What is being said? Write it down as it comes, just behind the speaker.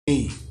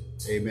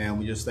Amen.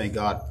 We just thank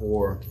God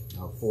for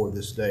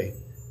this day.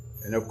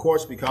 And of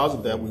course, because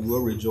of that, we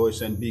will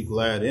rejoice and be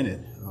glad in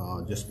it,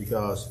 just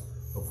because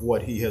of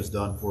what he has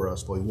done for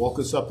us. For he woke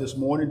us up this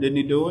morning, didn't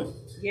he do it?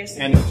 Yes.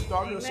 And he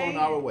started us on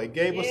our way,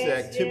 gave us the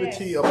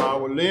activity of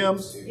our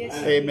limbs.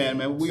 Amen,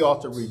 man. We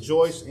ought to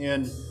rejoice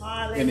in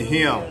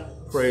him.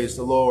 Praise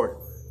the Lord.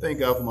 Thank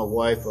God for my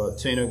wife,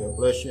 Tina. God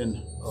bless you.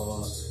 And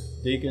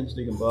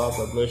Deacon Bob,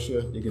 God bless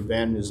you. Deacon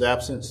Van in his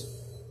absence.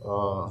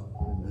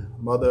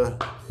 Mother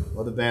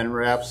Van in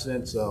her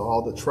absence.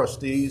 All the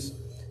trustees.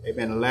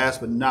 Amen. And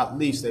last but not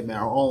least, amen,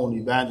 our own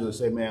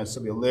evangelist, amen,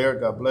 Sylvia Laird.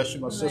 God bless you,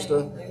 my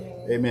sister.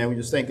 Amen. We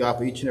just thank God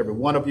for each and every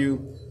one of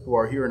you who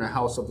are here in the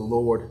house of the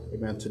Lord.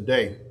 Amen.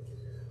 Today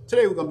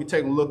we're going to be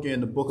taking a look in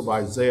the book of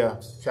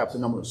Isaiah, chapter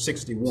number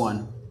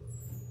 61.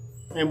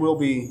 And we'll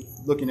be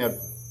looking at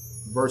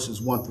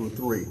verses 1 through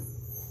 3.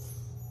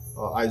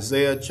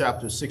 Isaiah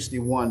chapter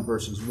 61,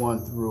 verses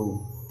 1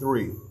 through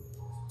 3.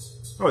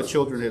 Our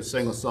children had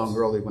sang a song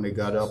earlier when they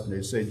got up and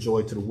they said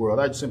joy to the world.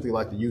 I'd simply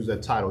like to use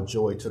that title,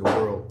 Joy to the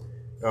World,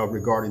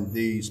 regarding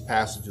these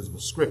passages of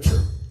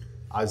scripture.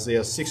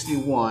 Isaiah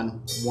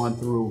 61, 1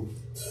 through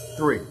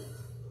 3.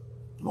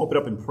 I'll open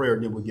up in prayer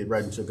and then we'll get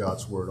right into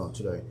God's word on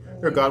today.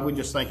 Dear God, we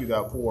just thank you,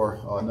 God, for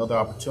another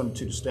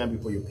opportunity to stand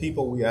before your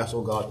people. We ask,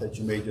 oh God, that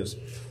you may just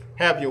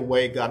have your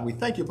way, God. We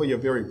thank you for your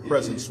very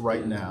presence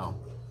right now.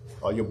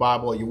 Your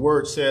Bible, your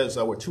word says,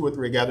 where two or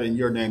three are gathered in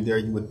your name, there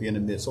you would be in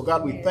the midst. So,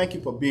 God, we thank you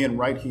for being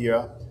right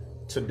here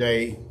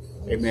today.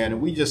 Amen.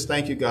 And we just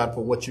thank you, God,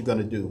 for what you're going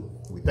to do.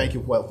 We thank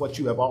you for what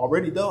you have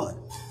already done.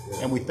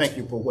 And we thank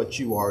you for what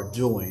you are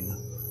doing.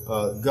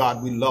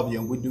 God, we love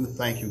you and we do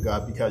thank you,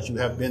 God, because you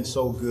have been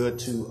so good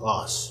to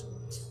us.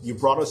 You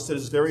brought us to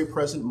this very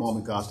present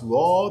moment, God, through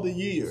all the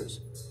years,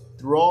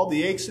 through all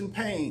the aches and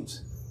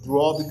pains, through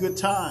all the good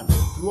times,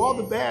 through all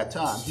the bad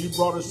times. You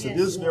brought us to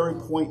this very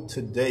point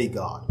today,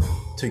 God,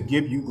 to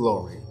give you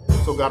glory.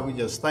 So, God, we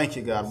just thank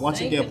you, God, once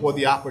again for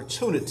the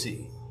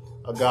opportunity,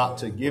 God,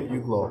 to give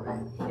you glory.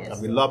 God,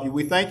 we love you.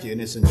 We thank you.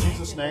 And it's in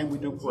Jesus' name we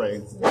do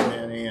pray.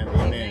 Amen and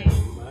amen.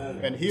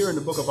 And here in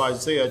the book of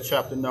Isaiah,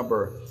 chapter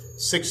number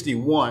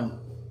 61,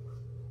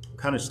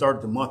 kind of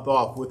started the month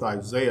off with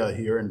Isaiah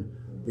here and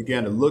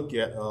began to look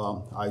at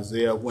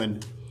Isaiah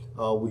when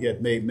we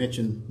had made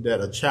mention that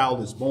a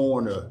child is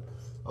born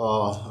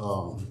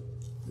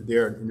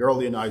there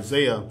early in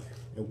Isaiah.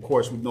 And of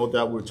course, we know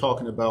that we're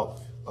talking about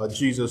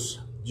Jesus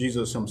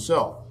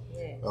himself.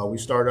 We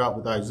started out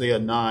with Isaiah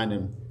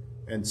 9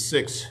 and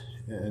 6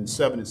 and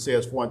 7. It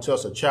says, for unto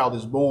us a child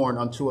is born,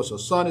 unto us a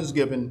son is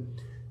given,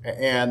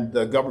 and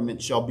the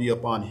government shall be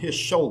upon his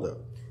shoulder.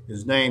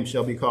 His name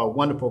shall be called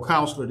Wonderful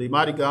Counselor, the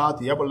Mighty God,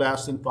 the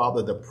Everlasting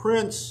Father, the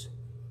Prince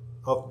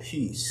of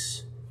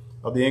Peace.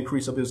 Of the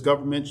increase of his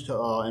government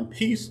and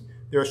peace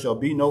there shall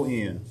be no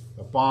end,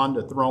 upon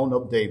the throne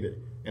of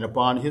David, and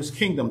upon his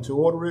kingdom, to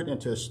order it and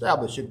to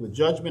establish it with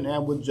judgment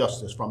and with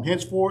justice. From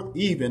henceforth,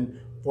 even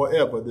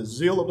forever, the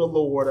zeal of the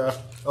Lord of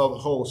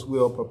hosts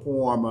will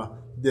perform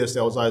this.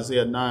 That was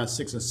Isaiah 9,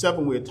 6, and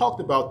 7. We had talked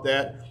about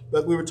that,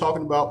 but we were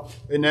talking about,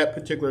 in that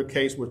particular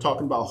case, we're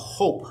talking about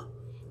hope.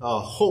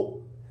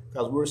 Hope,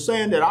 because we were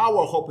saying that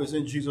our hope is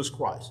in Jesus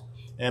Christ.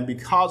 And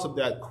because of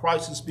that,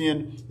 Christ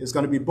is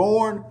going to be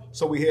born.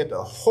 So we had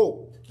to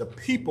hope. The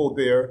people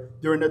there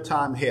during that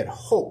time had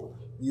hope.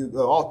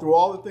 All through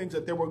all the things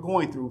that they were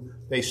going through,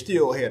 they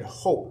still had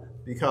hope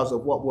because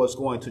of what was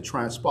going to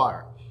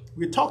transpire.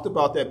 We talked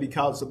about that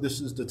because of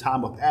this is the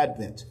time of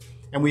Advent.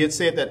 And we had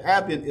said that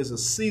Advent is a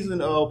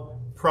season of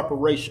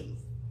preparation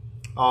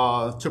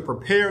to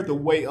prepare the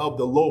way of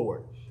the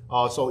Lord.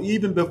 So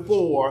even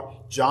before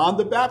John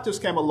the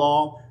Baptist came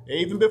along,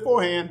 even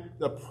beforehand,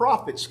 the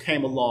prophets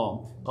came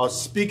along,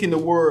 speaking the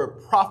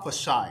word,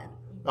 prophesying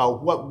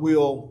what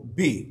will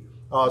be.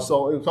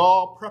 So it was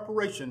all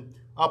preparation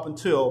up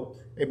until,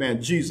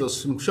 amen,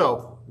 Jesus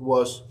himself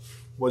was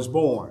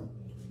born.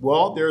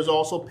 Well, there's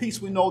also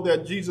peace. We know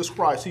that Jesus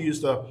Christ, he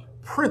is the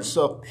Prince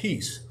of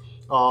Peace.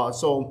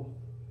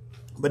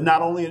 But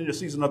not only in the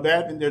season of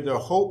Advent,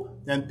 there's hope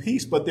and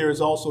peace, but there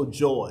is also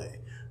joy.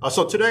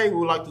 So today we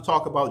would like to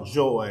talk about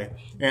joy.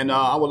 And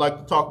I would like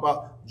to talk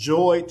about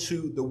joy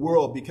to the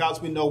world, because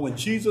we know when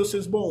Jesus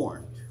is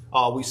born,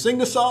 we sing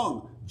the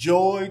song,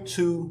 Joy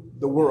to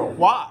the World.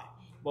 Why?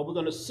 Well, we're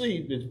going to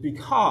see this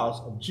because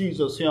of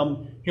Jesus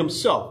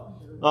himself.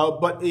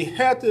 But it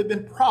had to have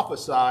been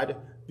prophesied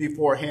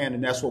beforehand,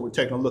 and that's what we're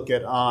taking a look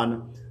at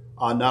on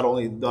not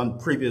only done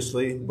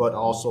previously, but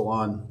also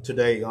on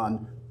today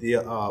on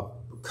the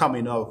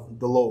coming of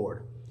the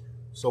Lord.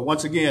 So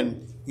once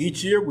again,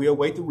 each year we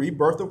await the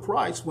rebirth of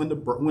Christ when the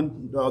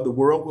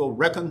world will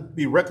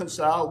be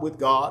reconciled with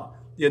God.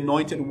 The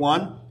Anointed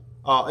One,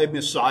 a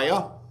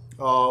Messiah,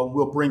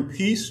 will bring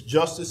peace,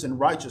 justice, and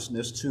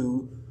righteousness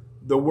to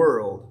the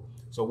world.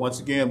 So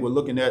once again, we're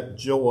looking at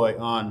joy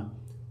on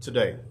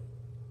today.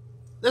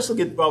 Let's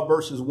look at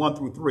verses 1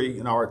 through 3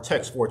 in our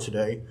text for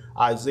today.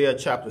 Isaiah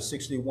chapter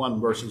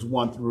 61, verses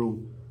 1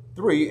 through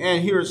 3.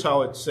 And here's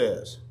how it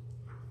says.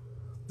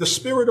 The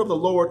Spirit of the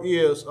Lord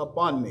is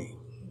upon me,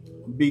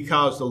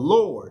 because the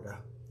Lord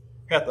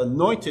hath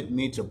anointed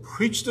me to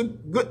preach the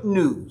good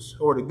news,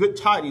 or the good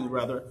tidings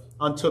rather,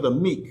 unto the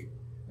meek.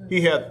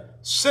 He hath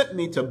sent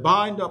me to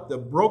bind up the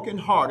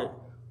brokenhearted,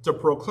 to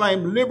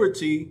proclaim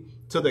liberty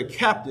to the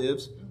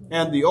captives,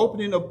 and the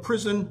opening of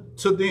prison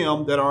to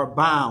them that are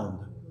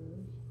bound,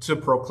 to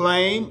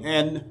proclaim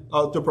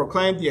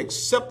the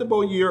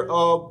acceptable year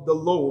of the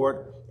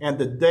Lord, and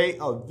the day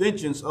of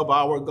vengeance of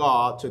our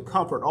God, to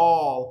comfort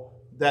all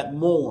that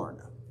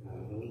mourn,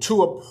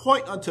 to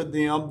appoint unto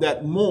them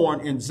that mourn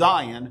in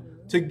Zion,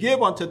 to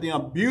give unto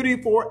them beauty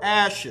for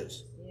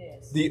ashes,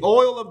 the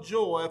oil of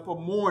joy for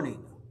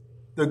mourning,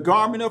 the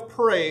garment of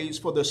praise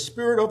for the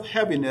spirit of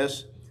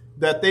heaviness,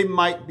 that they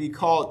might be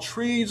called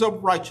trees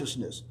of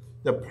righteousness,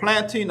 the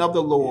planting of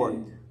the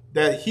Lord,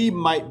 that he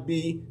might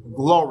be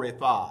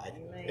glorified.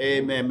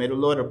 Amen. May the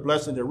Lord have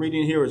blessed the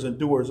reading here as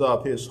endures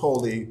of his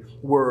holy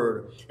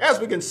word. As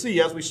we can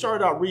see, as we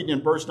started out reading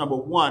in verse number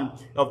 1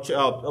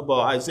 of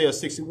Isaiah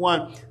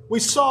 61, we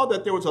saw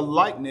that there was a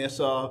likeness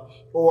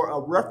or a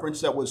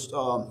reference that was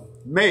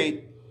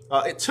made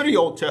to the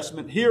Old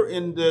Testament here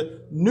in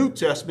the New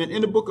Testament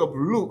in the book of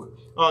Luke,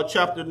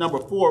 chapter number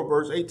 4,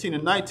 verse 18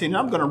 and 19.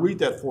 I'm going to read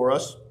that for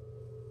us.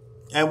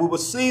 And we will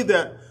see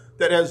that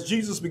as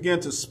Jesus began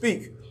to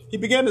speak, he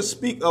began to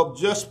speak of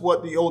just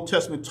what the Old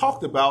Testament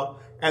talked about.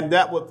 And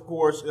that, of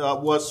course,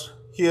 was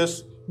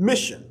his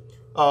mission.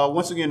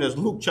 Once again, there's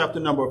Luke chapter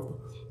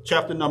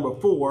number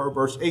 4,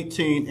 verse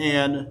 18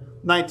 and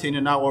 19.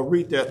 And I will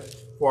read that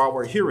for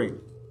our hearing.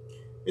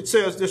 It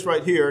says this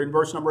right here in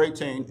verse number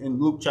 18 in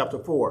Luke chapter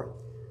 4.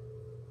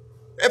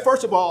 And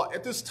first of all,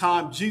 at this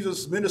time,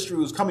 Jesus' ministry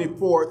was coming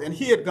forth, and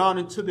he had gone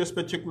into this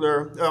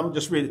particular,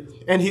 just read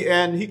it. And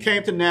he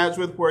came to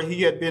Nazareth, where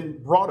he had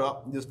been brought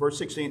up. This verse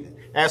 16,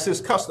 as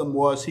his custom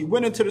was, he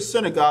went into the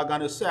synagogue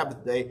on the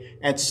Sabbath day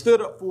and stood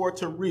up for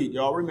to read.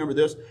 Y'all remember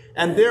this?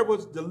 And there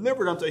was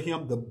delivered unto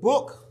him the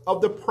book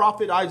of the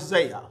prophet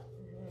Isaiah.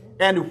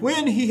 And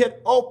when he had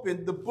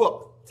opened the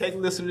book, take a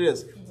listen to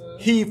this.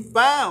 He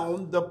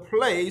found the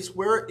place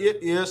where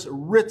it is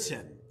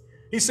written.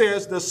 He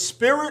says, the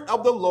Spirit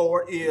of the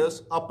Lord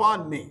is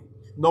upon me.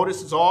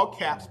 Notice it's all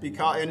caps,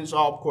 because, and it's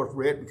all, of course,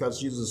 red because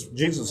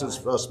Jesus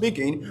is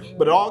speaking,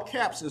 but all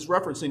caps is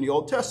referencing the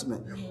Old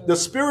Testament. The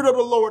Spirit of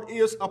the Lord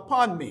is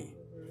upon me,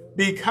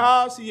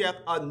 because he hath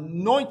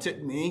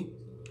anointed me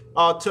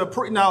to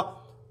preach.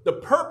 Now, the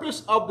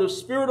purpose of the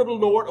Spirit of the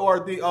Lord,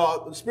 or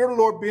the Spirit of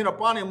the Lord being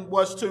upon him,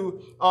 was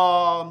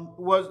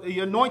he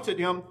anointed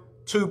him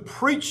to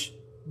preach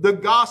the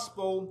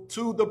gospel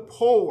to the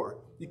poor.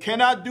 You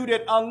cannot do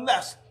that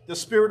unless the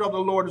Spirit of the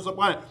Lord is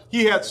upon it.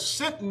 He has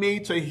sent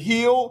me to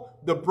heal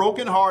the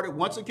brokenhearted.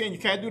 Once again, you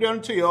can't do that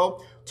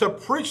until to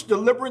preach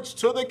deliverance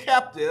to the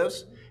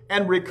captives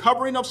and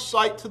recovering of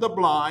sight to the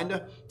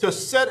blind, to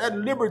set at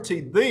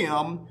liberty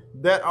them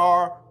that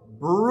are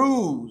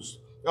bruised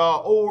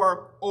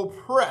or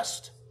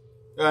oppressed.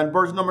 And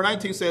verse number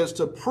 19 says,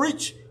 to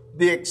preach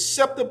the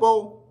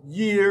acceptable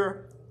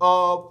year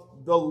of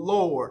the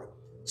Lord.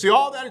 See,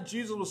 all that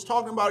Jesus was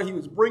talking about, he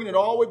was bringing it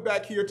all the way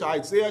back here to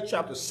Isaiah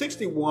chapter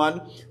 61,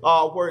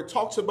 where it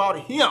talks about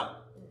him.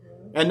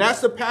 And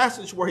that's the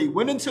passage where he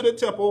went into the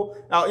temple,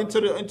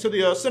 into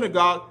the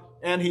synagogue,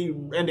 and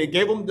they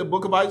gave him the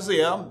book of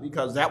Isaiah,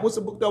 because that was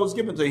the book that was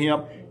given to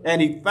him.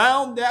 And he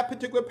found that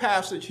particular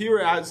passage here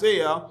in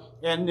Isaiah,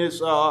 and it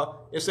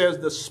says,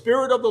 the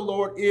Spirit of the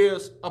Lord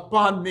is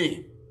upon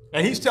me.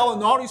 And he's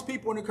telling all these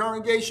people in the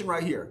congregation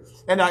right here.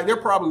 And they're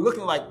probably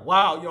looking like,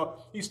 wow,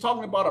 he's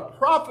talking about a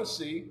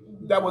prophecy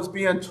that was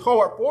being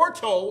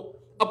foretold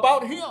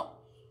about him.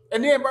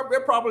 And then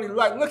they're probably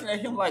like looking at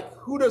him like,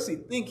 who does he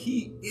think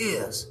he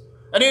is?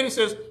 And then he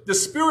says, the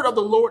Spirit of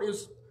the Lord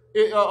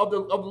of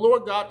the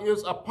Lord God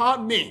is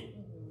upon me,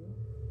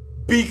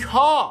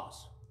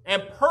 because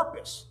and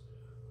purpose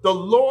the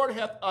Lord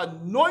hath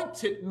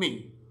anointed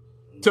me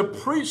to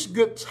preach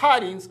good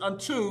tidings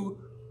unto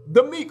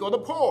the meek, or the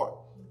poor.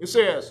 It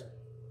says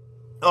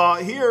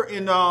here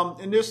in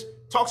this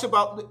talks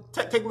about,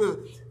 take a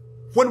look.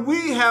 When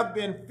we have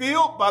been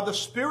filled by the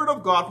Spirit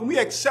of God, when we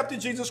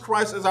accepted Jesus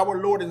Christ as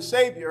our Lord and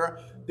Savior,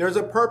 there's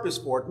a purpose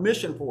for it,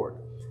 mission for it.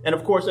 And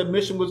of course, that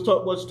mission was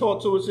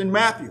taught to us in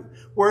Matthew,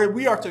 where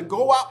we are to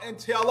go out and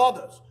tell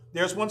others.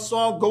 There's one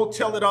song, go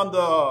tell it on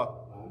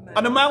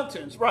the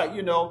mountains, right?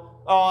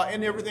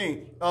 And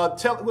everything.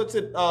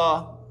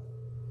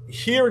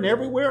 Here and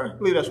everywhere? I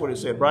believe that's what it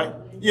said, right?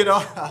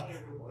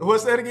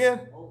 What's that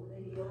again?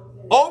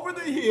 Over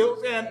the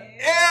hills and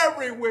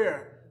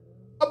everywhere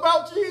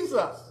about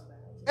Jesus.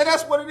 And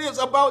that's what it is,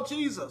 about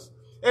Jesus.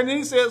 And then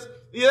he says,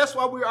 that's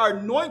why we are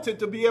anointed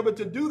to be able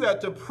to do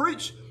that, to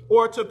preach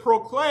or to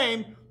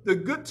proclaim the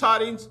good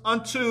tidings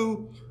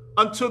unto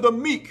the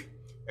meek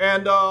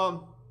and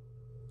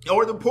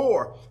or the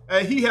poor.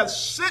 And he has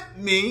sent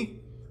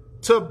me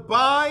to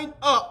bind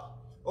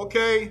up,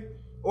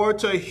 or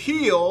to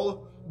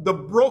heal the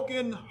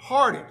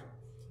brokenhearted.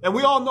 And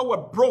we all know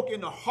what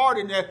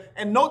brokenhearted is.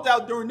 And no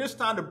doubt during this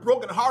time, the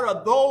brokenhearted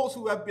are those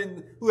who have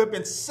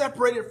been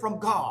separated from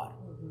God.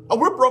 And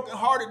we're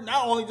brokenhearted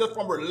not only just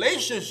from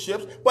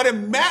relationships, but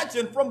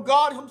imagine from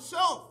God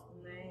himself.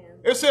 Man.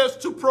 says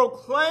to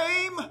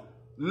proclaim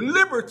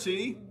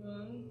liberty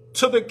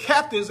to the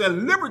captives.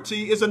 And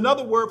liberty is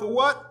another word for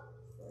what?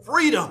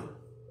 Freedom.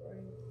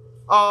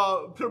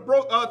 To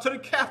the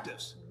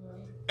captives.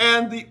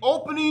 And the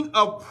opening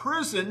of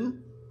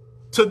prison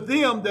to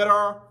them that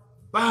are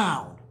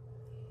bound.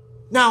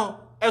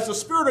 Now, as the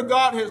Spirit of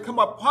God has come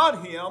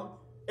upon him,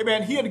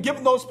 amen, he had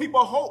given those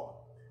people hope.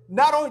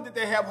 Not only did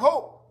they have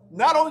hope,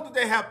 not only did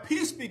they have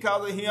peace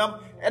because of him,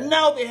 and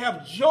now they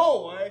have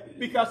joy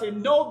because they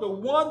know the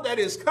one that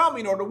is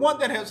coming, or the one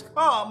that has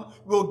come,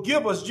 will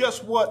give us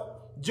just what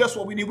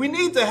we need. We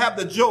need to have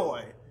the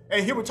joy.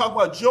 And here we're talking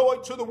about joy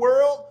to the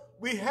world.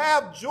 We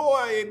have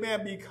joy,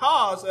 amen,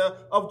 because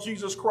of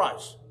Jesus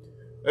Christ.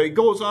 It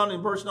goes on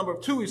in verse number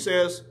 2, he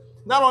says,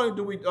 not only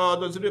do we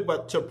does it,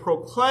 but to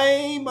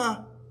proclaim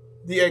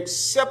the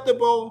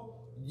acceptable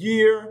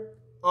year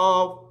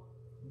of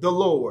the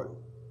Lord.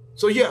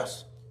 So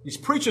yes, he's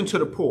preaching to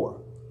the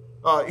poor.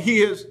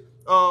 He has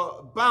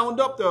bound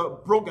up the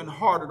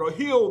brokenhearted, or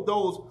healed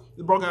those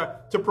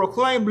brokenhearted, to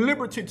proclaim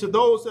liberty to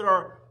those that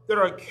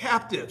are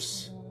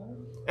captives,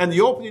 and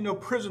the opening of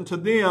prison to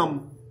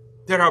them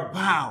that are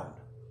bound.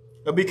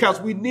 Because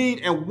we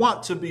need and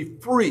want to be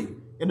free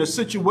in the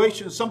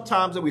situation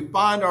sometimes that we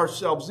find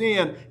ourselves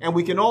in, and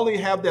we can only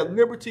have that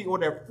liberty or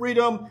that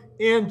freedom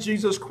in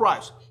Jesus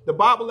Christ. The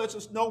Bible lets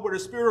us know where the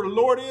Spirit of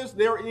the Lord is,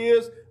 there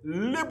is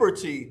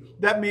liberty.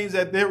 That means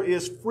that there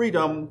is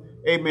freedom,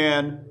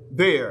 amen,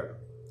 there.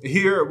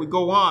 Here we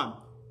go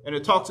on, and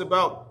it talks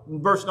about, in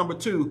verse number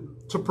 2,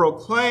 to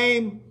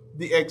proclaim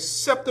the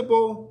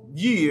acceptable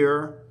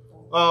year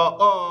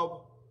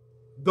of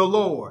the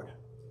Lord.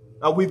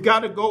 We've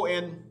got to go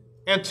and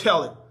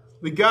tell it.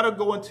 We got to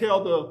go and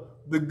tell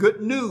the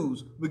good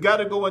news. We got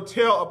to go and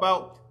tell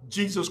about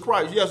Jesus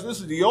Christ. Yes,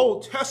 this is the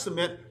Old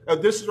Testament.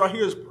 This is right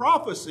here is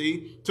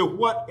prophecy to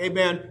what,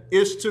 amen,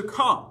 is to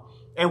come.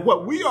 And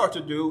what we are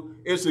to do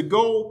is to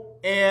go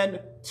and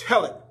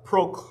tell it,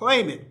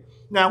 proclaim it.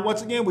 Now,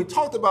 once again, we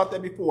talked about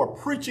that before.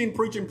 Preaching.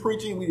 Preaching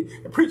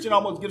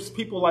almost gives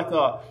people like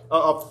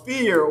a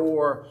fear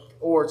or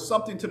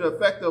something to the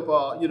effect of,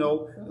 I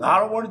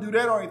don't want to do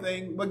that or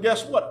anything. But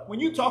guess what? When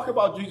you talk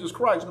about Jesus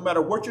Christ, no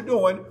matter what you're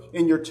doing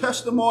in your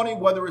testimony,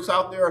 whether it's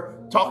out there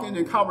talking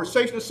in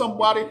conversation with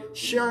somebody,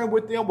 sharing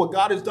with them what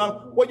God has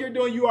done, what you're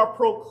doing, you are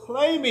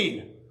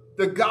proclaiming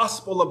the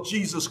gospel of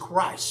Jesus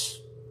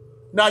Christ.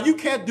 Now, you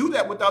can't do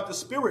that without the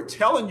Spirit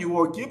telling you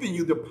or giving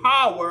you the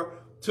power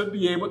to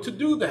be able to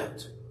do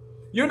that.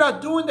 You're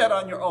not doing that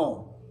on your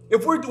own.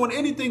 If we're doing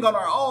anything on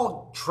our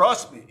own,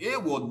 trust me,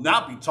 it will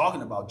not be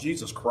talking about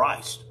Jesus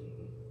Christ.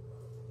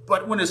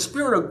 But when the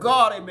Spirit of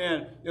God,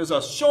 amen, is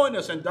showing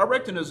us and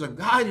directing us and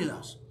guiding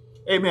us,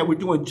 amen, we're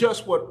doing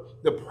just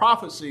what the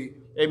prophecy,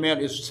 amen,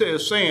 is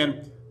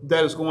saying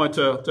that is going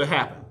to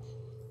happen.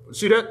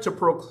 See that? To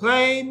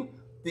proclaim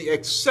the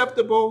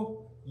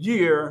acceptable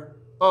year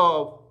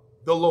of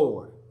the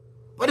Lord.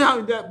 But not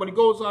only that, but it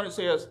goes on and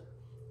says,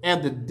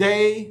 and the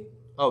day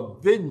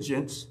of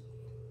vengeance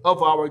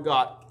of our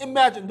God.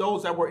 Imagine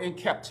those that were in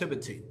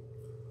captivity,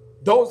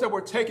 those that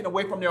were taken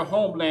away from their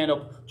homeland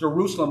of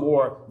Jerusalem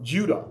or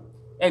Judah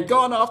and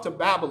gone off to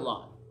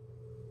Babylon.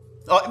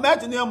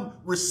 Imagine them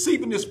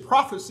receiving this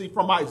prophecy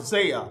from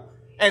Isaiah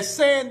and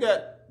saying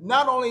that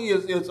not only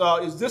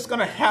is this going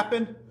to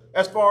happen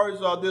as far as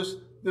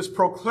this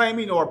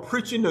proclaiming or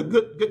preaching the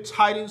good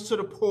tidings to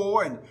the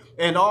poor,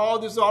 and all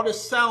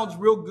this sounds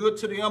real good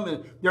to them,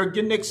 and they're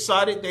getting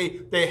excited.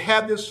 They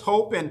have this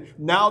hope, and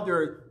now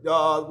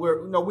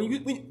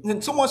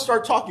when someone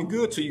starts talking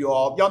good to you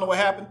y'all know what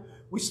happened?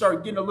 We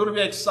start getting a little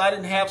bit excited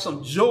and have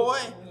some joy.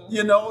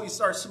 You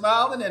start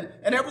smiling,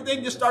 and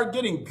everything just start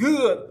getting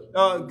good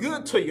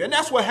to you. And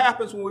that's what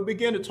happens when we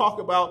begin to talk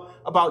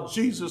about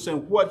Jesus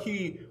and what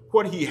he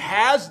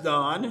has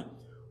done,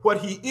 what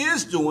he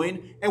is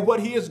doing, and what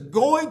he is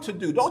going to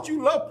do. Don't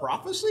you love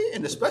prophecy?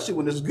 And especially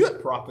when it's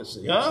good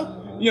prophecy,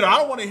 huh? I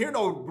don't want to hear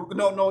no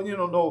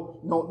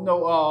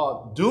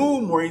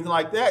doom or anything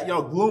like that,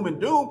 gloom and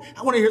doom.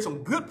 I want to hear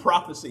some good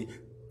prophecy.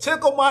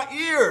 Tickle my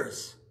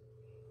ears.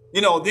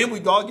 Then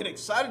we all get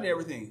excited and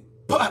everything.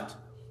 But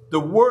the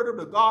word of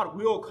the God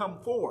will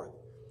come forth.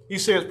 He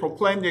says,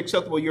 proclaim the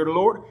acceptable year of the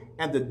Lord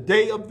and the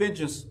day of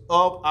vengeance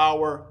of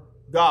our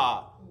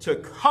God, to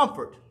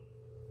comfort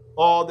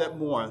all that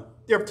mourn.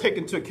 They're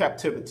taken to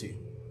captivity.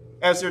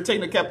 As they're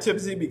taken to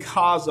captivity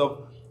because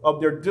of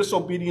their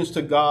disobedience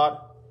to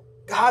God,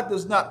 God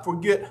does not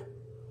forget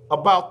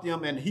about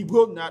them, and he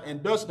will not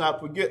and does not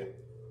forget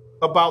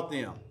about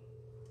them.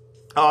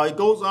 It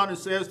goes on and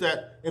says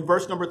that in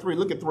verse number 3,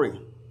 look at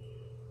 3.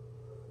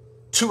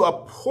 To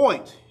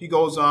appoint, he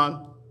goes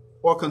on,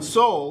 or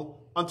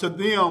console unto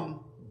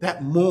them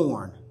that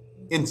mourn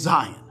in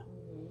Zion.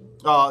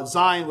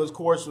 Zion, of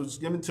course, was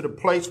given to the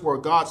place where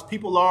God's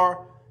people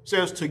are. It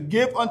says to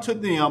give unto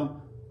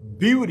them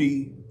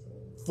beauty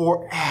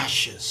for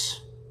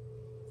ashes.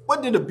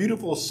 What did a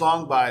beautiful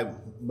song by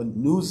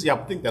Manuzi, I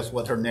think that's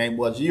what her name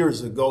was,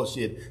 years ago,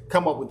 she had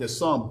come up with this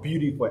song,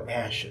 Beauty for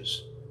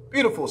Ashes.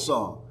 Beautiful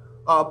song.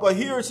 But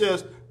here it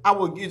says, I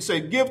will give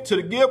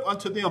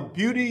unto them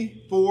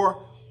beauty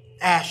for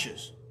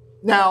ashes.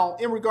 Now,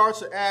 in regards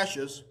to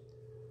ashes,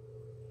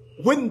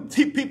 when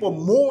people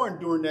mourn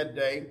during that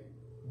day,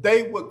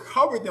 they would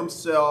cover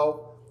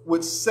themselves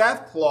with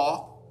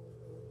sackcloth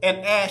and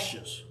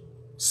ashes.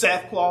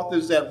 Sackcloth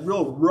is that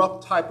real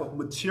rough type of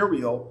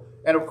material.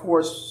 And of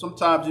course,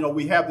 sometimes,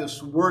 we have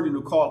this word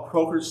called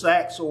croaker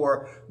sacks,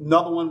 or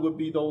another one would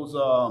be those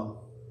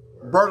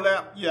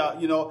burlap. Yeah,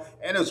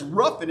 and it's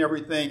rough and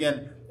everything.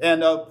 And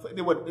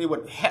they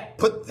would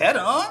put that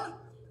on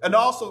and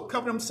also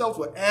cover themselves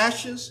with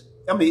ashes.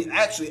 I mean,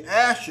 actually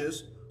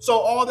ashes. So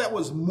all that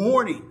was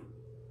mourning.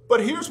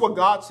 But here's what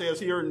God says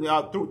here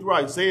through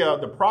Isaiah,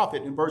 the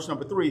prophet, in verse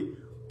number 3,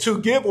 to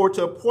give or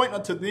to appoint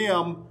unto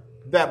them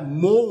that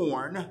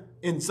mourn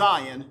in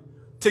Zion,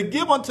 to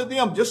give unto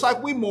them, just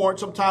like we mourn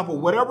sometimes for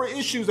whatever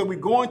issues that we're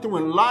going through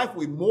in life.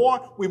 We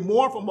mourn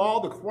from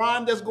all the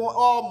crime that's going on.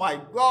 Oh my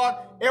God,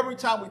 every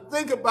time we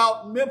think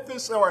about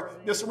Memphis or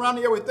the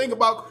surrounding area, we think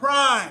about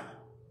crime.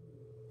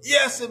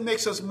 Yes, it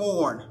makes us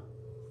mourn.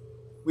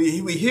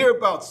 We hear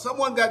about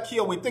someone got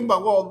killed. We think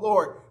about, oh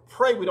Lord,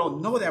 pray we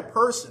don't know that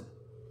person.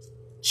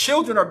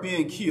 Children are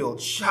being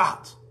killed,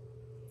 shot.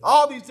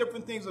 All these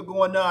different things are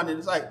going on. And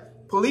it's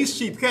like, police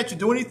chief, can't you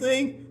do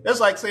anything? That's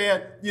like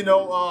saying,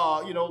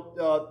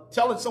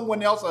 telling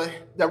someone else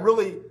that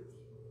really,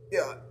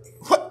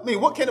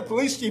 what can a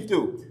police chief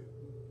do?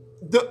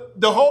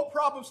 The whole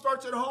problem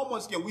starts at home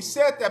once again. We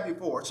said that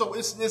before. So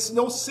it's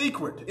no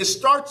secret. It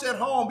starts at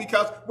home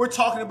because we're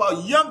talking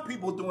about young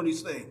people doing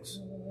these things.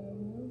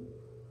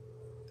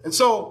 And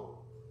so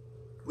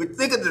we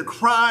think of the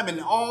crime and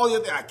all the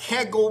other. I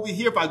can't go over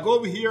here. If I go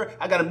over here,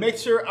 I got to make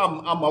sure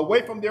I'm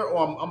away from there,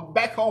 or I'm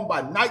back home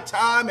by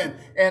nighttime.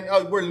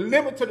 And we're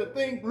limited to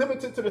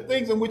the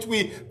things in which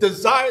we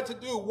desire to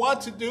do,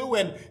 want to do,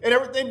 and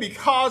everything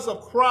because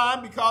of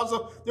crime, because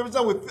of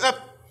everything. We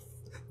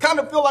kind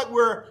of feel like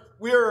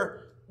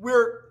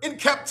we're in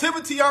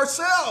captivity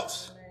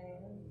ourselves,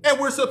 and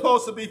we're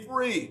supposed to be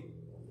free.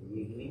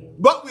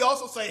 But we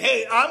also say,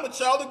 "Hey, I'm a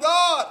child of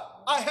God.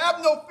 I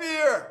have no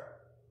fear."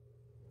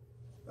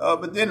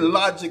 But then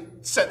logic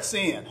sets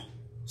in,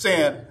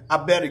 saying, I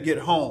better get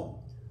home.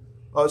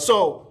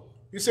 So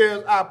he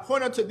says, I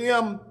point unto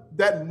them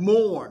that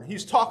mourn.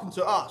 He's talking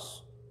to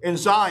us in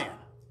Zion.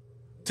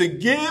 To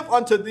give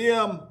unto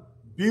them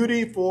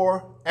beauty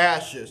for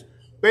ashes.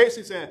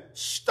 Basically saying,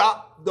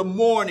 stop the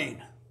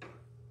mourning.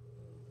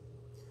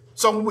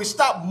 So when we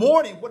stop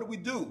mourning, what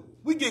do?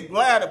 We get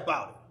glad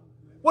about it.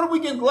 What are we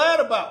getting glad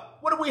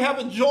about? What are we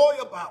having joy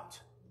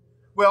about?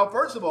 Well,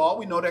 first of all,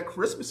 we know that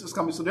Christmas is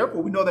coming, so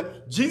therefore we know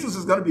that Jesus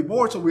is going to be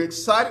born, so we're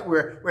excited.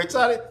 We're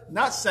excited,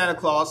 not Santa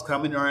Claus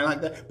coming or anything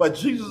like that, but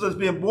Jesus is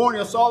being born.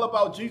 It's all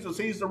about Jesus.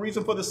 He's the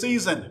reason for the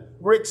season.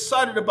 We're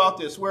excited about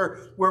this. We're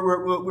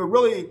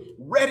really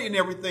ready and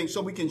everything, so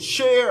we can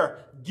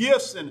share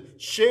gifts and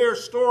share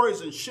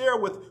stories and share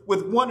with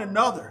one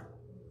another.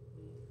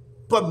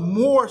 But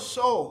more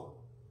so,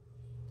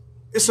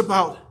 it's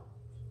about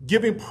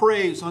giving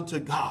praise unto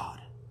God.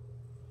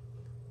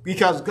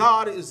 Because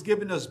God is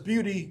giving us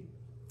beauty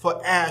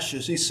for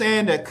ashes. He's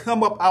saying that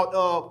come up out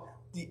of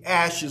the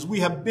ashes.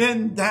 We have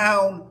been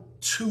down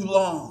too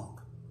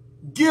long.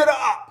 Get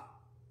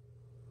up.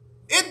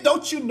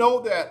 Don't you know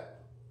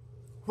that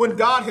when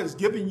God has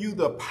given you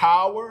the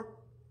power,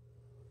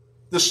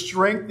 the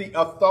strength, the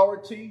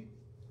authority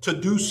to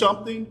do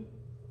something,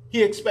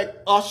 he expects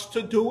us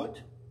to do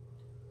it?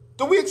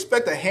 Do we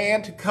expect a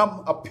hand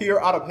to appear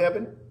out of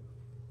heaven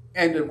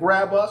and to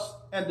grab us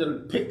and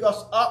to pick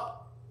us up?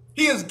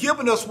 He has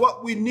given us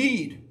what we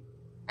need,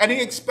 and he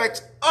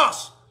expects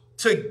us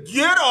to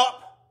get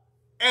up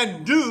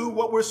and do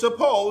what we're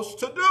supposed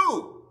to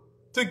do,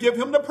 to give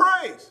him the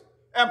praise.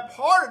 And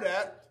part of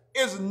that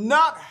is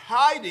not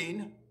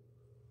hiding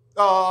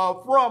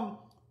from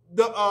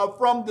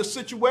the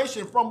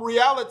situation, from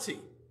reality.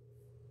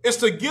 It's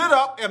to get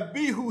up and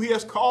be who he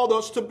has called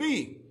us to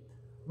be.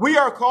 We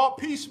are called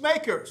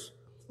peacemakers.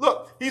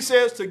 Look, he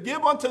says to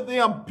give unto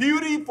them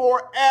beauty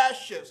for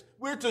ashes.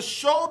 We're to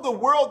show the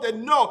world that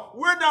no,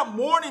 we're not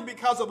mourning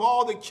because of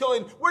all the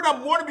killing. We're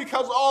not mourning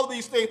because of all of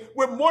these things.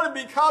 We're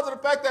mourning because of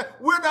the fact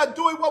that we're not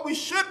doing what we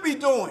should be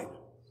doing.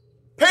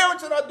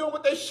 Parents are not doing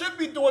what they should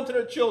be doing to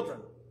their children.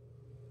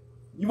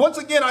 Once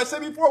again, I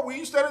said before, we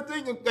used to have a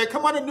thing that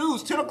come on the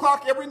news, 10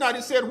 o'clock every night.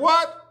 It said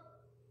what?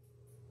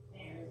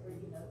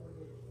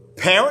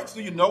 Parents,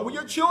 do you know where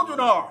your children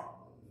are?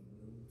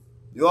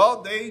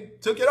 They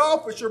took it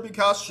off for sure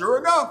because sure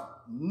enough,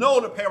 no,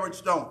 the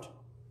parents don't.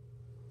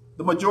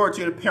 The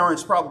majority of the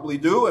parents probably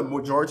do, and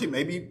majority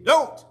maybe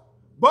don't.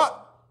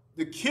 But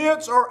the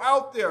kids are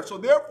out there. So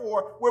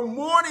therefore, we're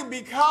mourning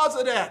because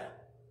of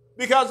that.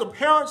 Because the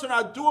parents are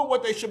not doing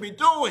what they should be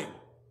doing.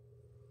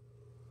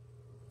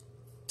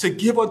 To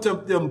give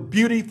unto them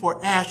beauty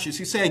for ashes.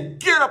 He's saying,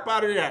 get up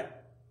out of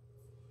that.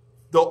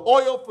 The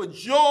oil for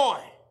joy,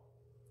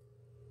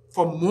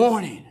 for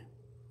mourning.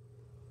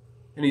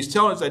 And he's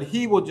telling us that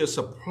he will just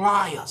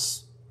supply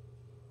us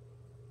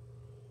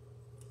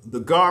the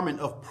garment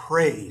of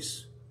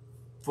praise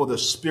for the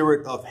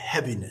spirit of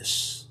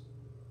heaviness.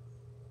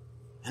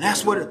 And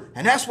that's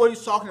what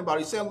he's talking about.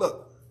 He's saying,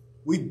 look,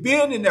 we've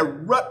been in that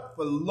rut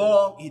for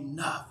long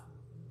enough.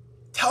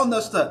 Telling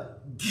us to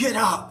get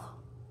up.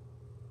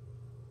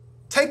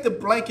 Take the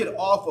blanket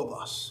off of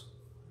us.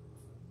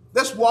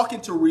 Let's walk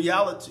into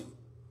reality.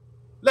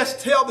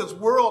 Let's tell this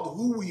world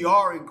who we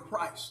are in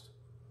Christ.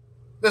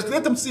 Let's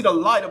let them see the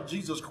light of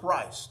Jesus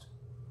Christ.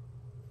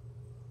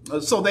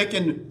 So they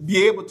can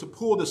be able to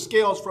pull the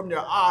scales from their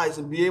eyes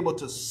and be able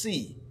to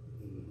see.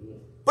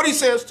 But he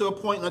says to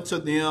appoint unto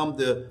them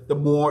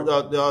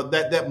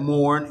that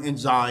mourn in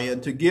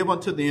Zion, to give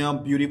unto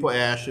them beautiful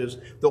ashes,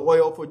 the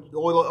oil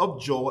of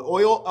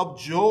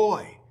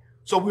joy.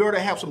 So we are to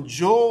have some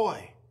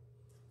joy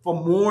for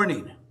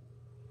mourning,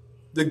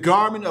 the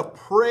garment of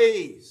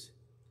praise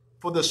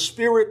for the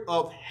spirit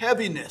of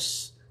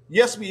heaviness.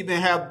 Yes, we even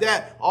have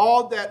that.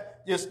 All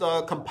that just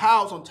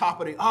compiles on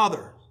top of the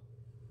other.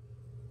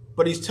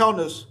 But he's telling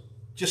us,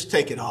 just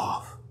take it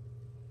off,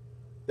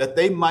 that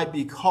they might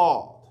be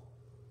called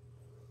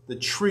the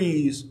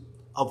trees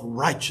of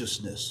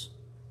righteousness,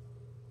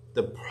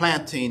 the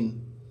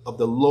planting of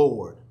the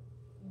Lord,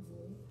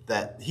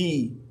 that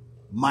he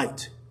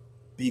might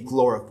be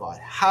glorified.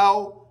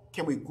 How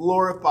can we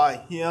glorify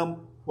him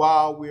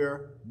while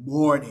we're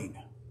mourning?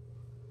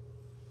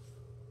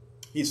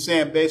 He's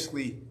saying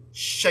basically,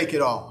 shake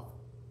it off.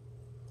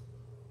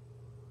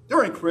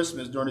 During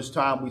Christmas, during this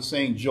time, we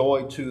sing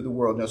Joy to the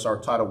World. That's our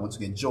title once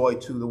again, Joy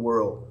to the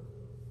World.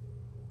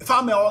 If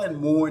I'm all in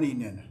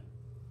mourning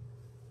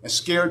and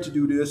scared to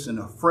do this and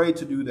afraid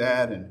to do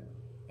that and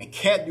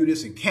can't do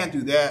this and can't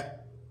do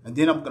that, and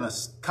then I'm going to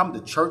come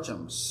to church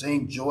and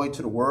sing Joy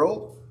to the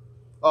World,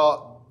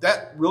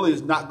 that really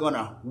is not going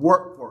to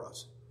work for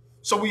us.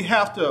 So we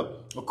have to,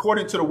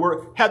 according to the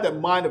word, have the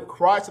mind of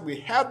Christ. If we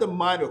have the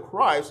mind of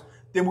Christ,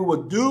 then we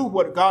will do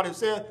what God has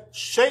said.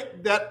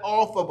 Shake that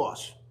off of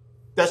us,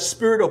 that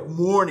spirit of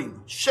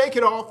mourning. Shake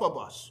it off of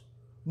us.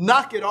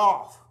 Knock it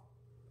off.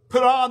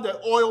 Put on the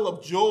oil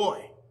of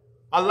joy.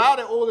 Allow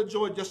the oil of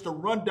joy just to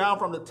run down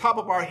from the top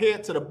of our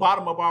head to the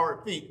bottom of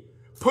our feet.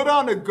 Put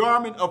on the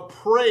garment of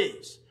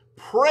praise.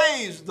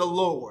 Praise the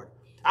Lord.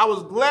 I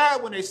was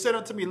glad when they said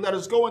unto me, let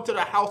us go into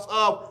the house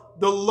of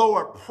the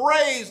Lord.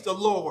 Praise the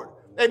Lord.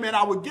 Amen.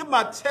 I will give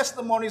my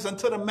testimonies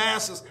unto the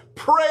masses.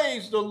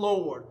 Praise the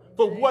Lord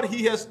for what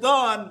he has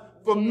done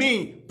for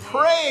me.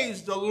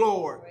 Praise the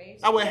Lord.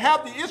 I will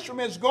have the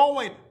instruments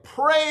going.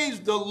 Praise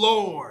the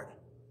Lord.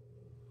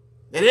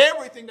 And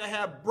everything that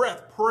have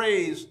breath,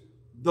 praise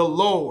the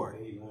Lord.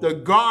 Amen. The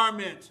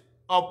garment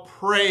of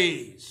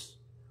praise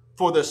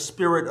for the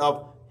spirit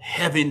of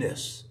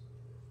heaviness,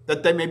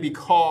 that they may be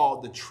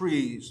called the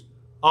trees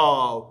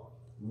of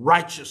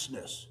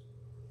righteousness.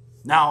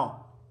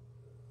 Now,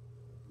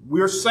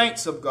 we're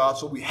saints of God,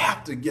 so we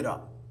have to get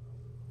up.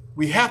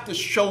 We have to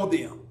show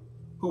them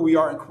who we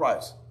are in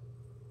Christ.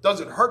 Does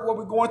it hurt what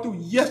we're going through?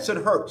 Yes, it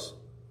hurts.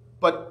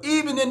 But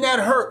even in that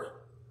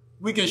hurt,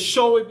 we can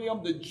show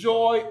them the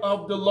joy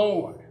of the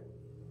Lord.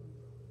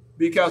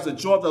 Because the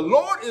joy of the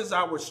Lord is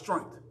our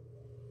strength.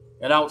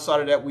 And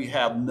outside of that, we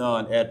have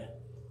none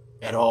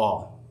at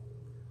all.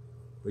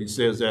 But he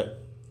says that,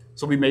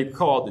 so we may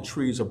call the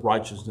trees of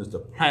righteousness the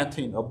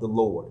planting of the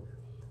Lord,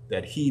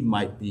 that he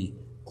might be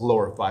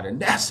glorified. And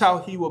that's how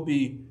he will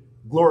be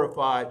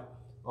glorified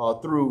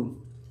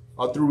through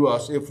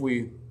us if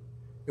we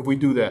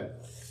do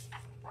that.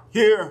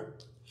 Here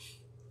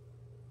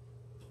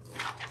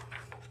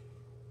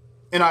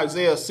in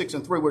Isaiah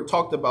 6:3, we're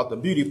talked about the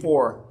beauty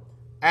for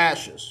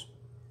ashes.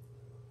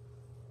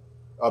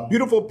 A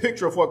beautiful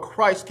picture of what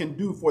Christ can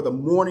do for the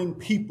mourning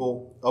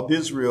people of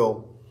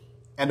Israel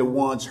and the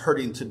ones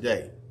hurting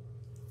today.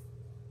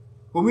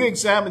 When we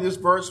examine this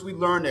verse, we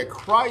learn that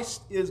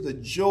Christ is the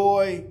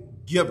joy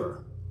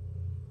giver.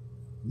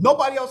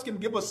 Nobody else can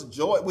give us the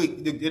joy.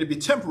 It'll be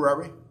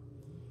temporary,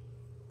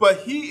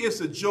 but he is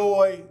the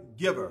joy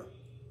giver.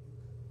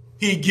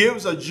 He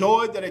gives a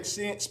joy that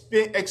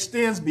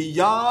extends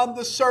beyond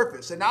the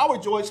surface. And our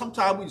joy,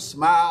 sometimes we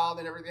smile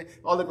and everything.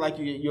 Oh, look like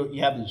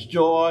you have this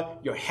joy,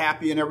 you're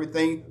happy and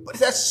everything. But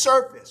that's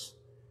surface.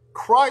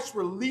 Christ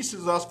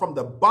releases us from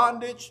the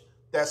bondage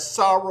that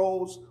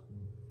sorrows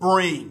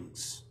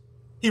brings.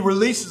 He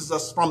releases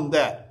us from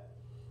that.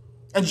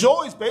 And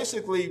joy is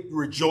basically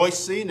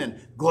rejoicing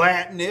and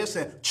gladness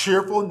and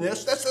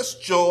cheerfulness. That's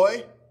just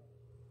joy.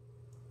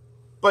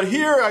 But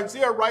here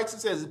Isaiah writes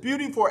and says,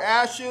 beauty for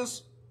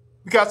ashes.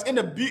 Because in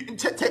the,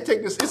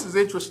 take this is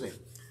interesting.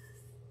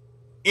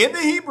 In the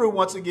Hebrew,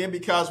 once again,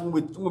 because when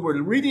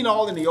we're reading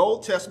all in the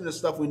Old Testament and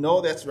stuff, we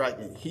know that's right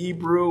in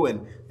Hebrew,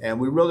 and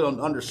we really don't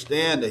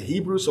understand the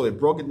Hebrew, so it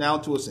broke it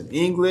down to us in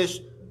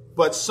English.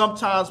 But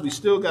sometimes we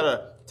still got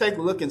to take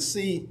a look and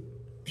see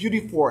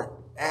beauty for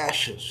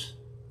ashes.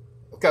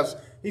 Because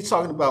he's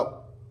talking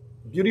about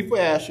beauty for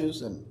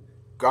ashes and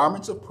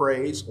garments of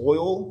praise,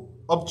 oil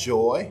of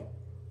joy.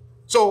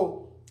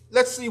 So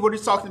let's see what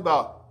he's talking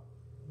about.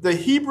 The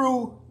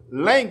Hebrew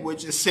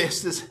language, it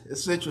says this,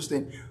 it's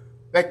interesting,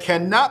 that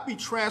cannot be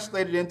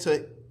translated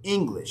into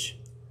English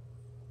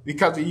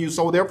because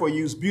therefore he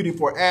used beauty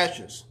for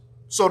ashes.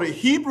 So the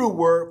Hebrew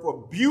word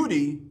for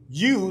beauty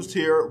used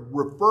here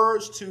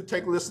refers to,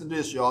 take a listen to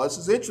this, y'all. This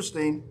is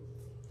interesting.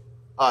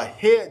 A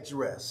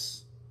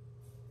headdress.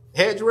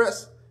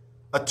 Headdress?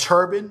 A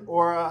turban,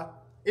 or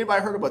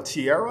anybody heard of a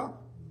tiara?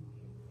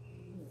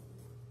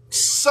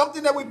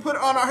 Something that we put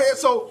on our head.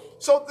 So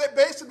they're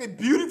basically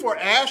beauty for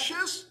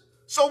ashes.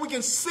 So we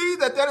can see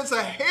that is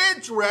a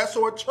headdress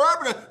or a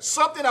turban,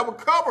 something that will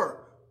cover.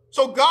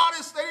 So God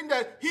is stating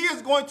that he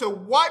is going to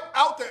wipe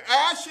out the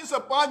ashes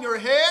upon your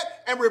head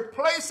and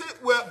replace it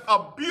with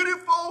a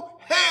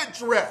beautiful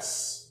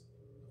headdress.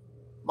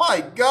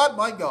 My God,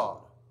 my God.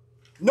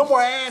 No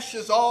more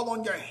ashes all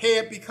on your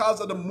head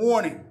because of the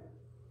mourning.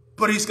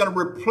 But he's going to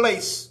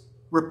replace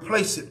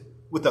it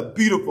with a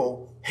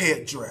beautiful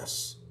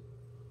headdress.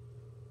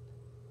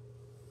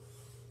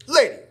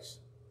 Ladies,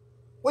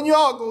 when you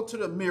all go to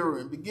the mirror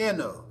and begin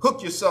to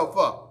hook yourself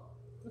up,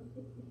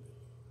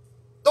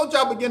 don't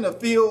y'all begin to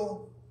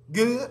feel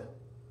good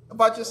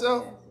about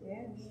yourself?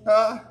 Yes.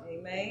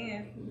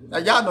 Amen. Now,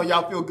 y'all know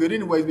y'all feel good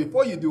anyways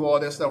before you do all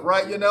that stuff,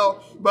 right? You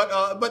know,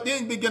 but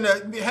then begin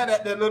to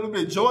have that little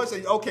bit of joy.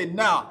 Say, okay,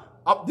 now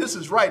this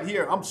is right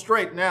here. I'm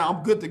straight now.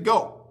 I'm good to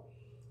go.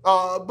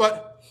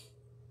 But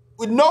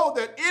we know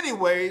that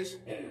anyways,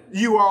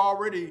 you are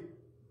already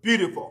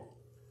beautiful.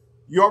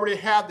 You already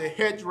have the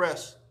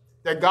headdress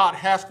that God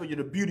has for you,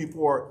 the beauty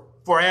for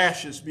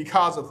ashes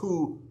because of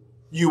who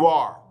you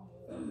are.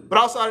 But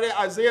outside of that,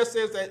 Isaiah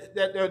says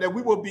that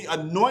we will be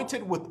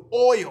anointed with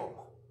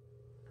oil.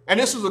 And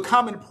this is a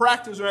common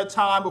practice at that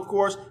time, of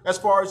course, as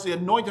far as the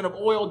anointing of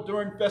oil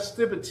during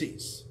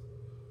festivities,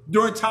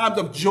 during times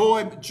of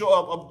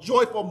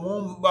joyful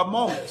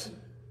moments,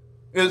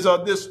 is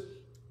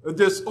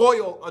this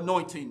oil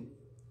anointing.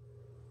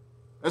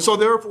 And so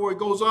therefore it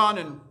goes on,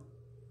 and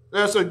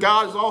so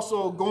God is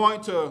also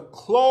going to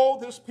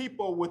clothe his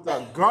people with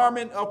a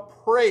garment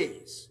of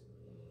praise.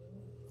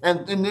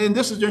 And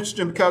this is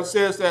interesting because it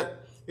says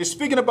that it's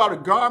speaking about a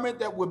garment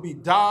that would be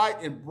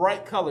dyed in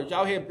bright colors.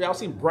 Y'all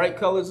seen bright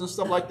colors and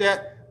stuff like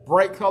that?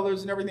 Bright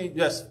colors and everything,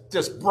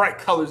 just bright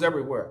colors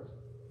everywhere.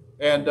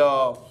 And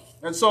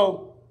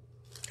so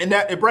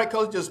bright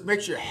colors just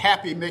makes you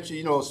happy, makes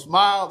you,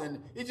 smile,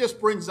 and it just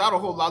brings out a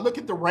whole lot. Look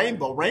at the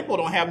rainbow. Rainbow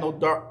don't have no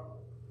dark.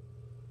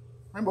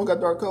 Rainbow got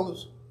dark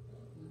colors.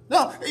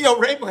 No,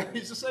 rainbow,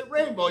 you just say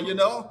rainbow,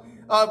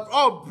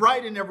 all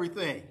bright and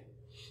everything.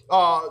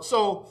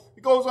 So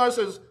it goes on and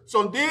says,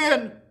 so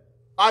then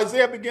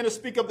Isaiah began to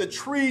speak of the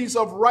trees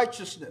of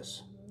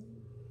righteousness.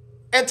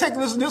 And take a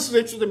listen, this is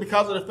interesting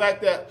because of the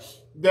fact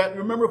that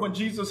remember when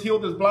Jesus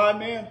healed this blind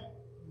man?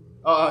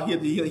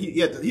 He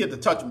had to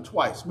touch him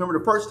twice. Remember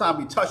the first time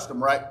he touched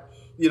him, right?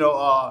 And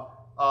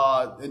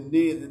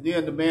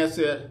then the man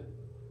said,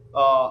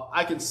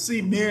 I can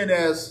see men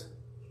as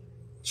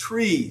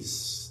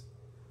trees.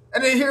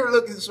 And then here,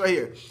 look at this right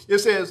here. It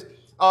says,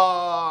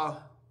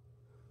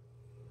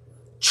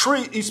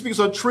 he speaks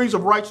of trees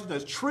of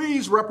righteousness.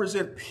 Trees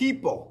represent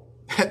people.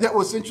 That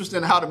was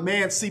interesting how the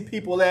man see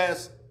people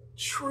as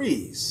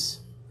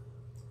trees.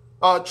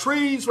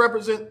 Trees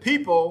represent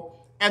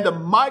people, and the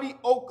mighty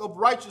oak of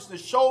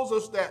righteousness shows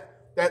us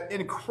that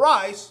in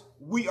Christ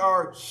we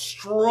are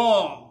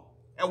strong.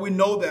 And we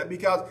know that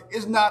because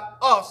it's not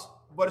us,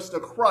 but it's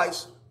the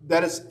Christ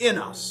that is in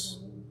us.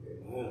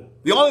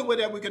 The only way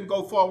that we can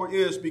go forward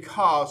is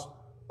because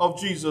of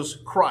Jesus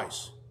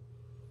Christ.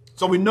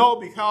 So we know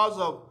because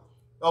of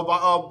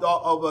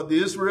the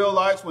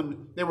Israelites,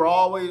 when they were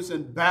always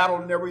in battle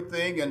and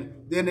everything, and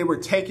then they were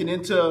taken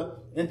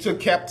into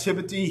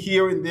captivity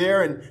here and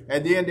there,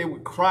 and then they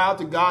would cry out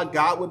to God,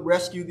 God would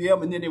rescue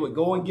them, and then they would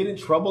go and get in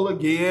trouble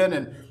again,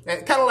 and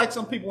kind of like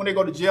some people when they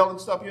go to jail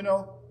and stuff,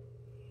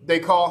 they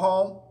call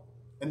home,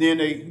 and then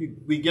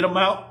we get them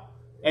out,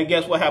 and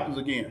guess what happens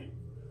again?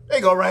 They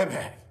go right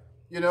back.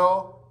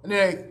 And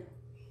then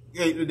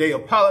they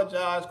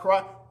apologize,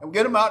 cry, and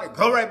get them out and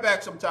go right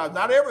back sometimes.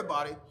 Not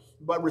everybody,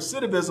 but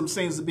recidivism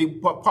seems to be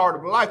part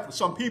of life for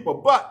some people.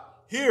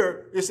 But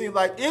here, it seems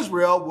like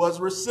Israel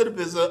was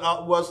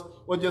recidivism, was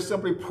just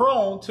simply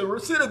prone to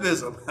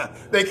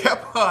recidivism. They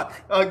kept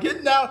on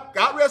getting out,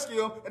 God rescued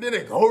them, and then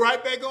they go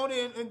right back on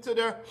into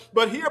their,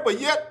 but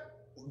yet,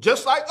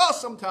 just like us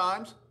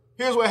sometimes,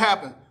 here's what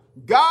happened.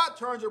 God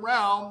turns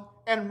around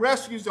and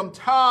rescues them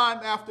time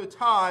after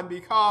time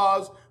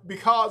because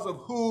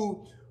of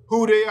who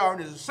they are.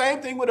 And it's the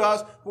same thing with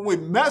us. When we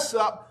mess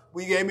up,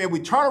 we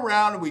turn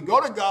around and we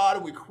go to God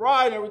and we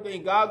cry and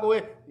everything. God go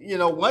in,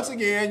 once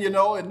again,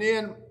 and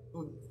then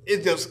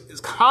it just is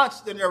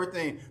constant and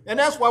everything. And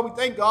that's why we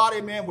thank God,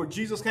 amen, where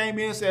Jesus came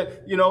in and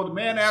said, the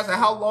man asked,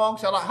 how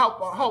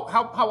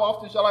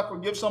often shall I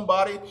forgive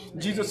somebody?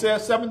 Jesus said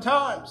 7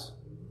 times.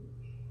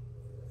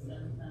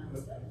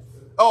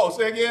 Oh,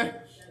 say again?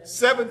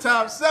 7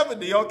 times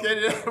 70.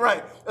 Okay,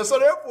 right. And so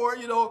therefore,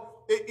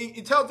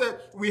 it tells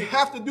that we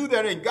have to do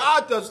that, and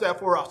God does that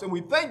for us. And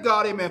we thank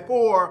God, amen,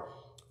 for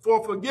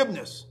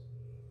forgiveness.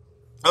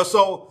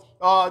 So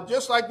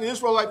just like the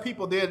Israelite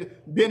people, they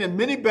had been in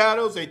many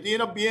battles. They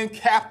ended up being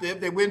captive.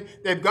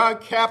 They've gone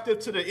captive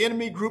to the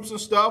enemy groups and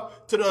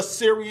stuff, to the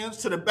Assyrians,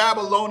 to the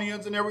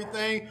Babylonians and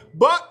everything.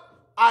 But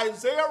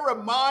Isaiah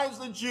reminds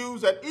the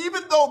Jews that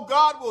even though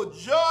God will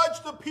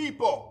judge the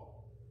people,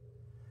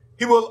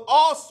 he will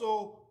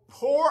also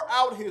pour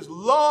out his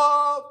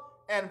love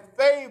and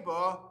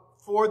favor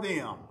for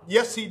them.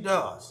 Yes, he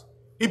does.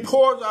 He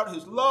pours out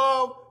his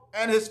love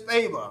and his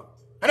favor.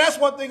 And that's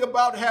one thing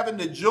about having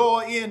the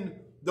joy in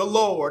the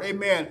Lord.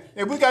 Amen.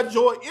 If we got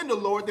joy in the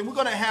Lord, then we're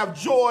going to have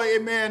joy,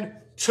 amen,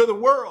 to the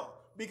world.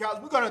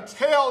 Because we're going to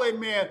tell,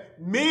 amen,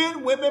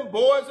 men, women,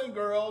 boys, and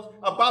girls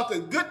about the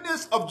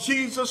goodness of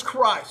Jesus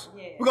Christ.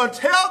 Yes. We're going to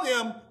tell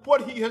them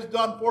what he has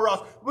done for us.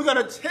 We're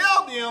going to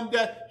tell them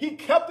that he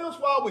kept us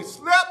while we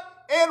slept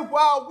and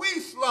while we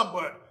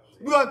slumbered.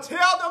 We're going to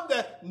tell them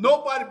that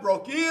nobody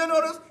broke in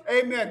on us.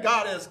 Amen.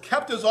 God has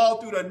kept us all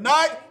through the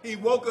night. He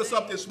woke us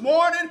up this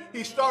morning.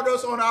 He started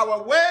us on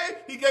our way.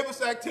 He gave us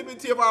the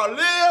activity of our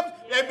limbs.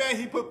 Amen.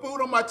 He put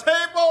food on my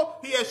table.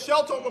 He has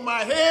shelter over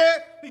my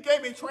head. He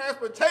gave me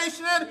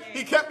transportation.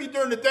 He kept me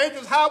during the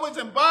dangerous highways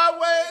and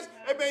byways.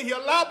 Amen. He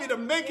allowed me to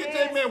make it,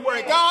 amen,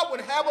 where God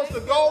would have us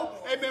to go,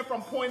 amen,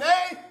 from point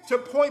A to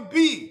point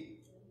B.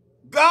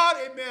 God,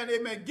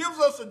 amen, gives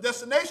us a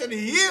destination.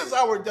 He is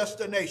our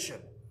destination.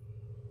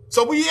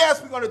 So we're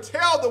going to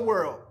tell the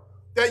world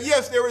that,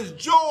 yes, there is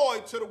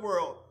joy to the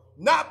world.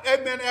 Not,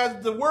 amen,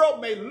 as the world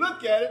may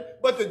look at it,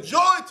 but the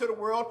joy to the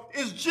world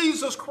is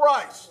Jesus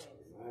Christ.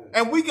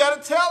 And we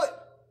got to tell it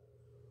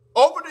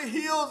over the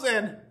hills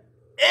and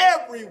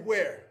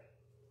everywhere.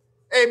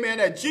 Amen,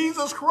 that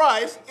Jesus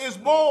Christ is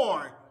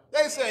born.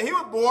 They say he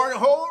was born a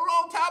whole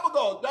long time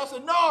ago. I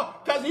said, no,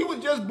 because he was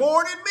just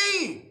born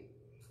in me.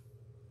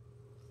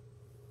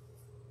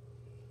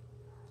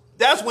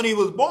 That's when he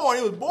was born.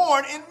 He was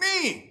born in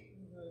me.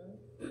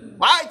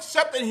 I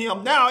accepted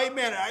him now,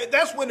 amen.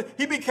 That's when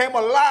he became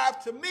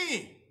alive to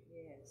me.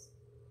 Yes.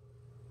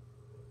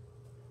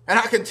 And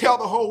I can tell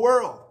the whole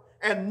world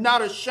and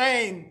not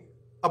ashamed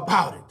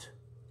about it.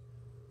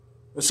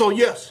 And so,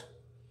 yes,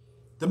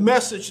 the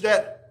message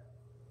that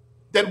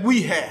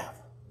we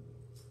have,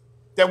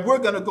 that we're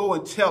going to go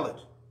and tell it,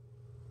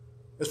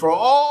 is for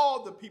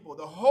all the people,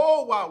 the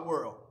whole wide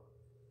world.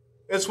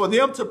 It's for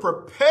them to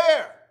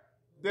prepare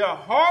their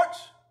hearts,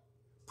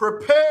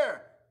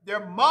 prepare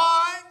their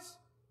minds,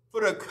 for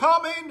the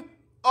coming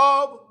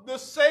of the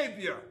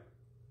Savior,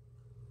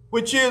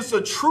 which is the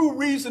true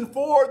reason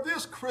for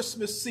this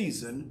Christmas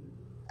season,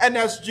 and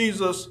that's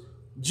Jesus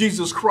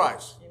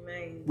Christ.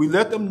 Amen. We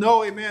let them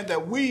know, amen,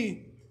 that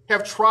we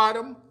have tried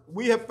him.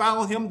 We have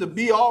found him to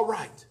be all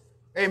right.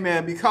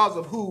 Amen, because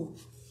of who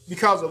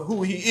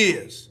he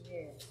is.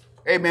 Yes.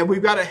 Amen.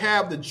 We've got to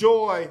have the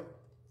joy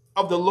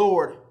of the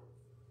Lord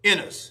in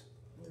us.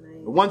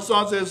 Amen. One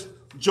song says,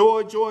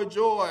 joy, joy,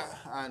 joy.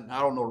 I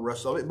don't know the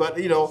rest of it, but,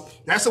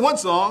 that's the one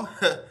song.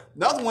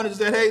 Another one is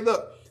that, hey,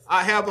 look,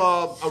 I have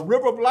a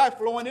river of life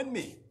flowing in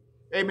me.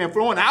 Amen.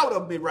 Flowing out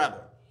of me,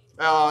 rather.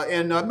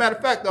 And matter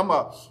of fact, I'm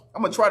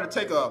gonna try to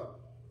take a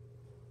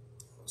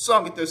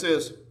song that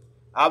says,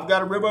 I've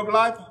got a river of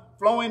life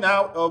flowing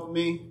out of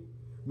me,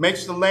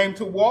 makes the lame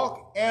to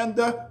walk and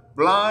the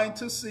blind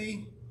to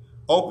see,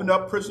 open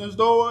up prisoners'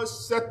 doors,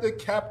 set the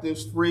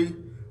captives free.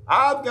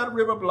 I've got a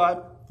river of life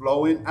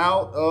flowing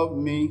out of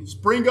me.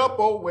 Spring up,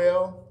 oh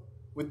well,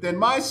 within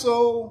my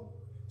soul.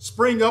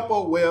 Spring up,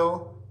 oh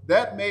well,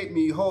 that made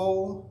me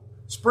whole.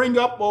 Spring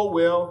up, oh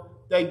well,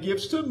 that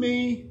gives to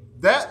me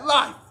that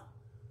life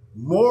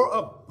more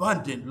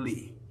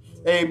abundantly.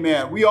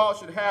 Amen. We all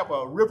should have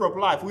a river of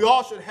life. We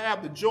all should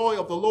have the joy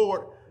of the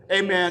Lord,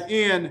 amen,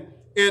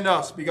 in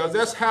us, because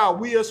that's how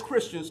we as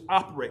Christians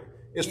operate.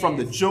 It's from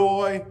the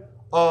joy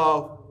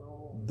of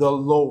the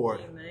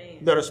Lord. Amen.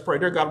 Let us pray.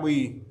 Dear God,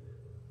 we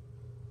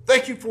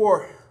thank you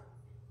for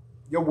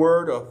your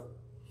word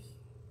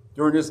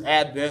during this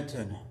Advent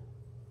and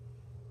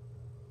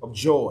of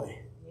joy.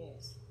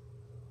 Yes.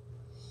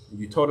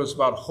 You told us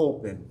about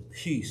hope and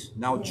peace.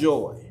 Now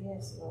joy.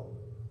 Yes, Lord.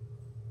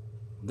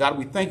 God,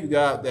 we thank you,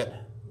 God,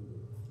 that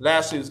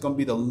lastly is going to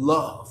be the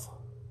love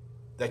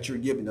that you're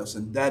giving us,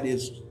 and that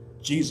is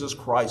Jesus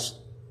Christ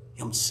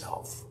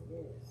himself.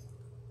 Yes.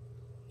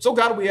 So,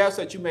 God, we ask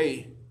that you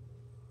may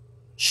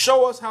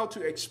show us how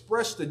to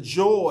express the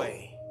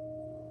joy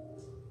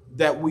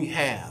that we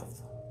have.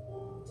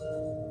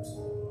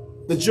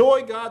 The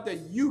joy, God,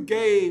 that you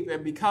gave,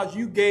 and because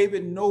you gave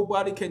it,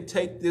 nobody can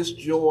take this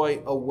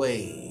joy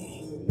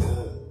away.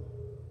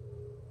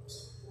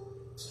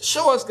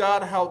 Show us,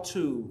 God, how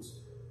to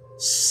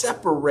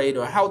separate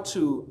or how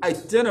to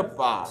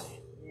identify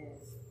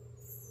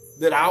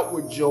that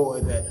outward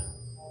joy, that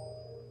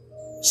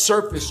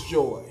surface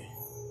joy,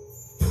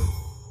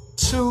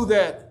 to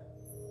that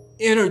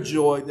inner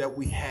joy that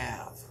we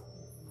have,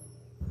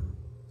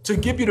 to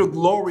give you the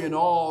glory in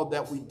all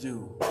that we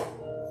do.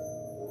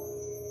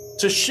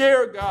 To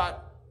share, God,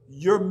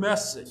 your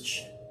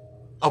message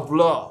of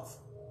love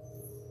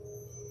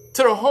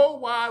to the whole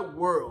wide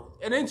world.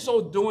 And in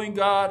so doing,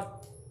 God,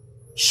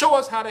 show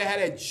us how to have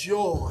that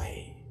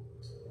joy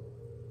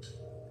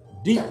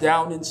deep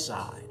down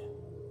inside,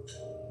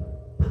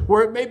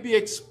 where it may be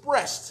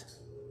expressed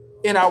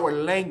in our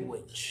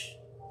language,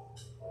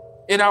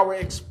 in our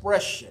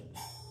expression,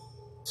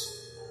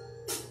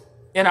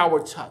 in our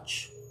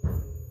touch.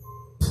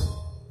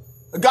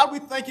 God, we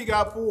thank you,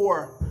 God,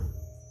 for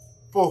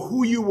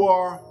who you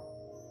are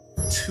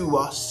to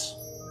us.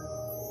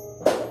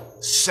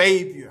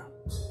 Savior,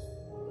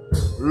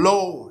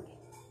 Lord,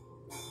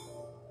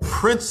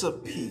 Prince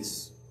of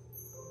Peace,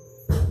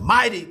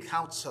 Mighty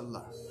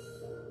Counselor.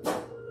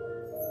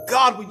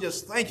 God, we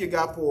just thank you,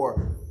 God, for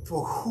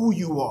who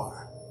you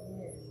are.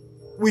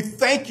 We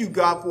thank you,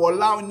 God, for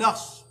allowing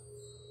us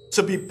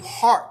to be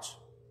part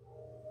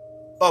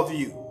of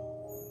you,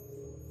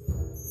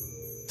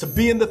 to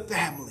be in the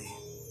family,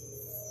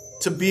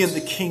 to be in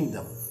the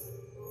kingdom.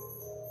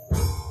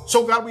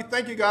 So, God, we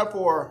thank you, God,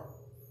 for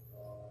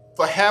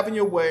having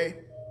your way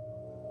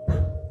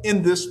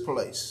in this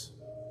place,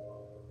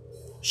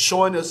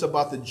 showing us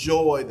about the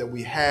joy that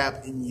we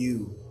have in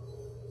you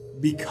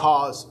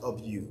because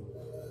of you.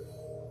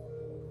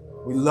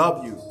 We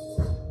love you.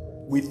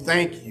 We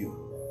thank you.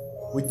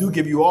 We do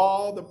give you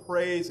all the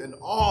praise and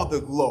all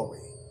the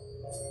glory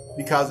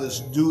because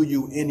it's due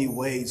you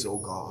anyways, oh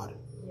God.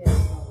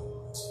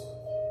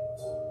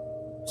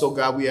 So,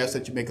 God, we ask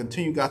that you may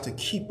continue, God, to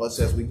keep us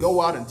as we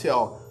go out and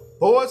tell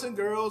boys and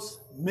girls,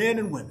 men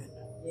and women,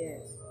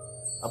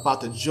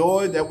 about the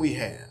joy that we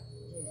have.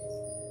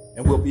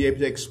 And we'll be able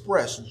to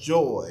express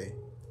joy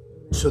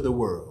to the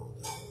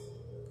world.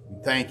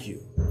 We thank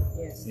you.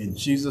 In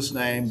Jesus'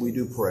 name we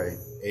do pray.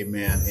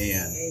 Amen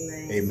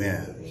and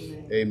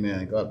amen.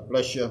 Amen. God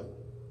bless you.